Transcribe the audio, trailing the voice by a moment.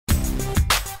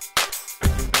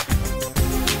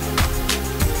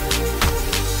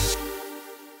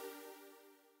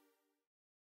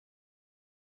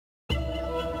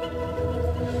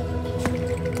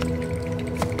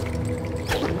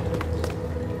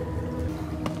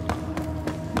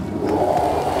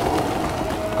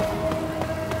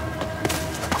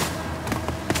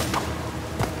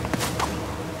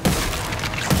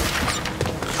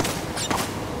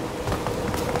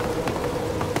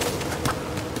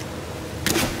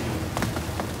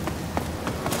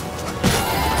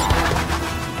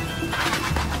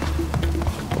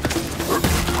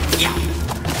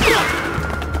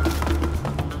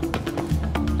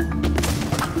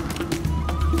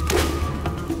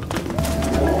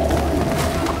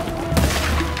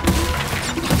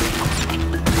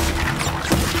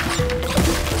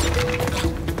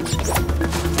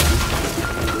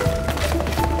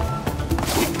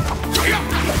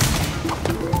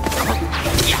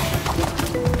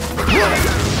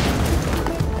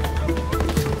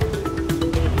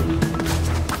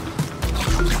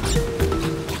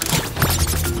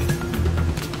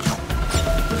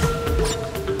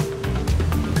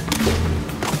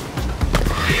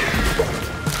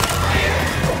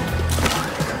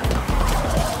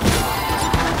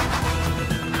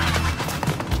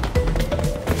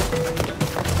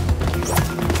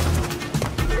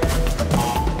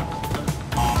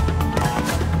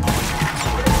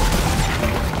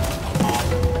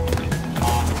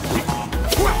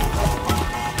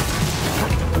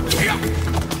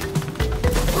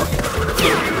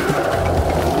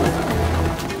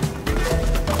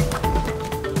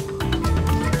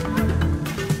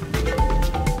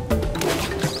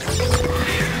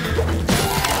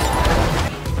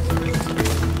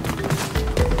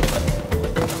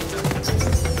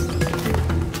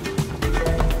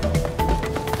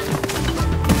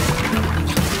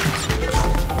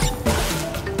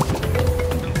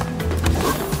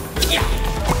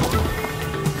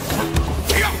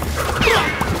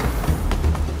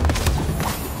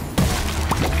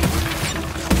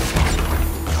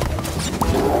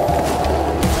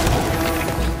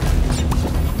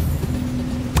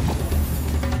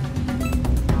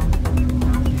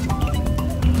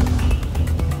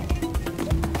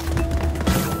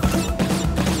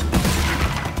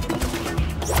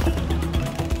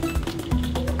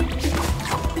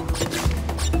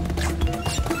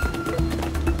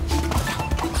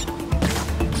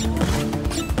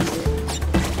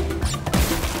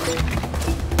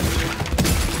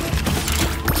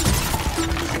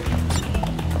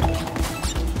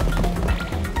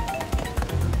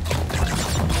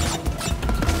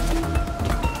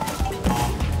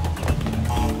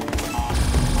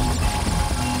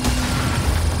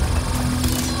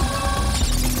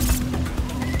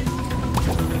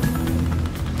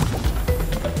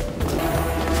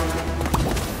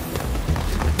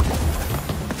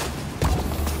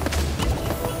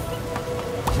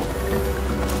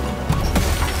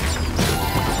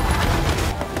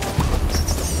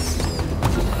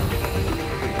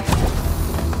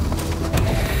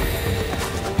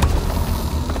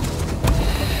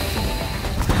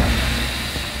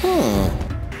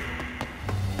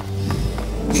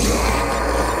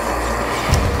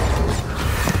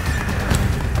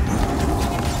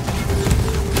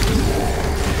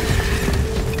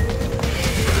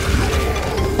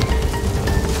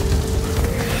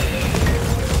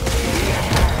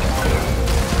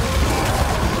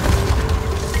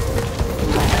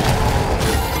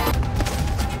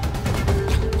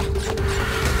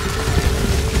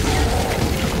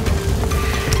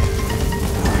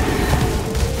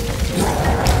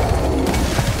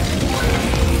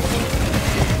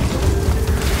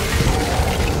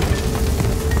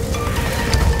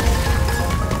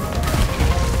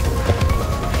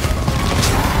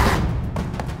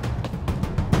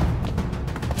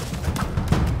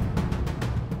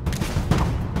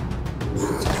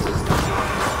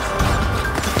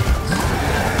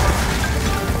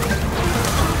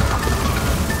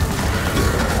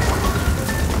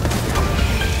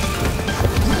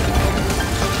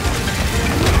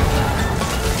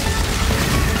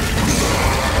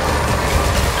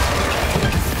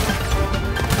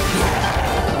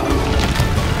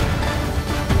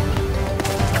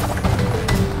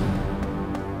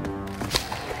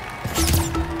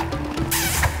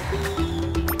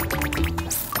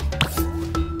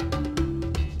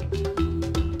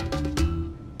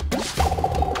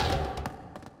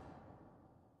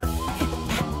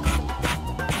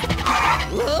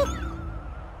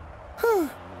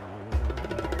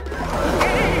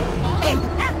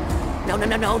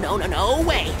No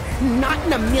way. Not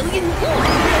in a million.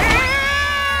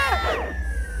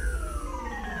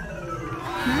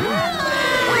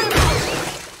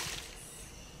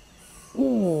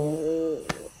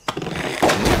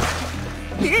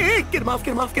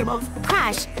 Get him off.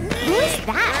 Crash, who is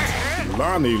that?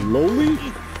 Lonnie Lowly?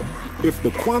 If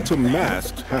the quantum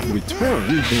masks have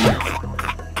returned,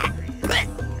 then...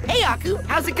 Hey, Aku,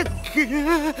 how's it go?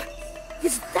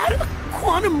 Is that a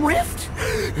quantum rift?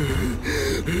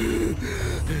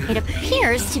 It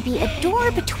appears to be a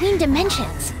door between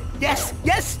dimensions. Yes,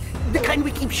 the kind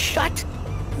we keep shut.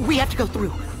 We have to go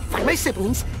through, find my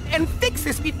siblings, and fix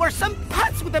this before some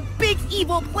putz with a big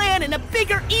evil plan and a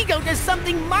bigger ego does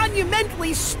something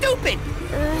monumentally stupid.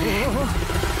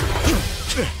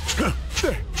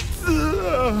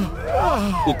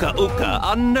 Uka Uka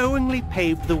unknowingly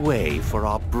paved the way for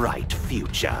our bright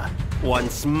future.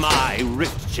 Once my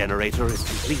rift generator is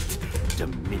complete,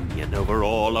 dominion over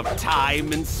all of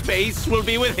time and space will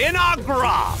be within our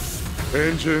grasp.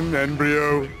 Engine,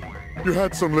 embryo, you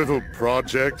had some little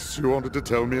projects you wanted to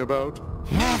tell me about?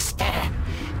 Master,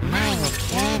 my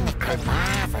mechanical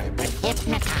marvel will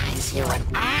hypnotize you and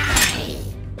I.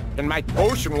 And my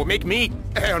potion will make me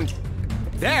and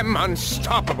them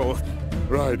unstoppable.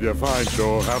 Right, yeah, fine,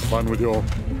 sure. Have fun with your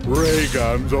ray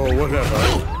guns or whatever.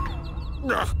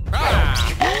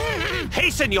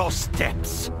 Hasten your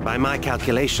steps! By my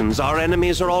calculations, our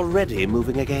enemies are already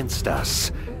moving against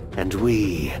us, and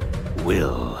we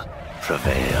will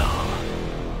prevail.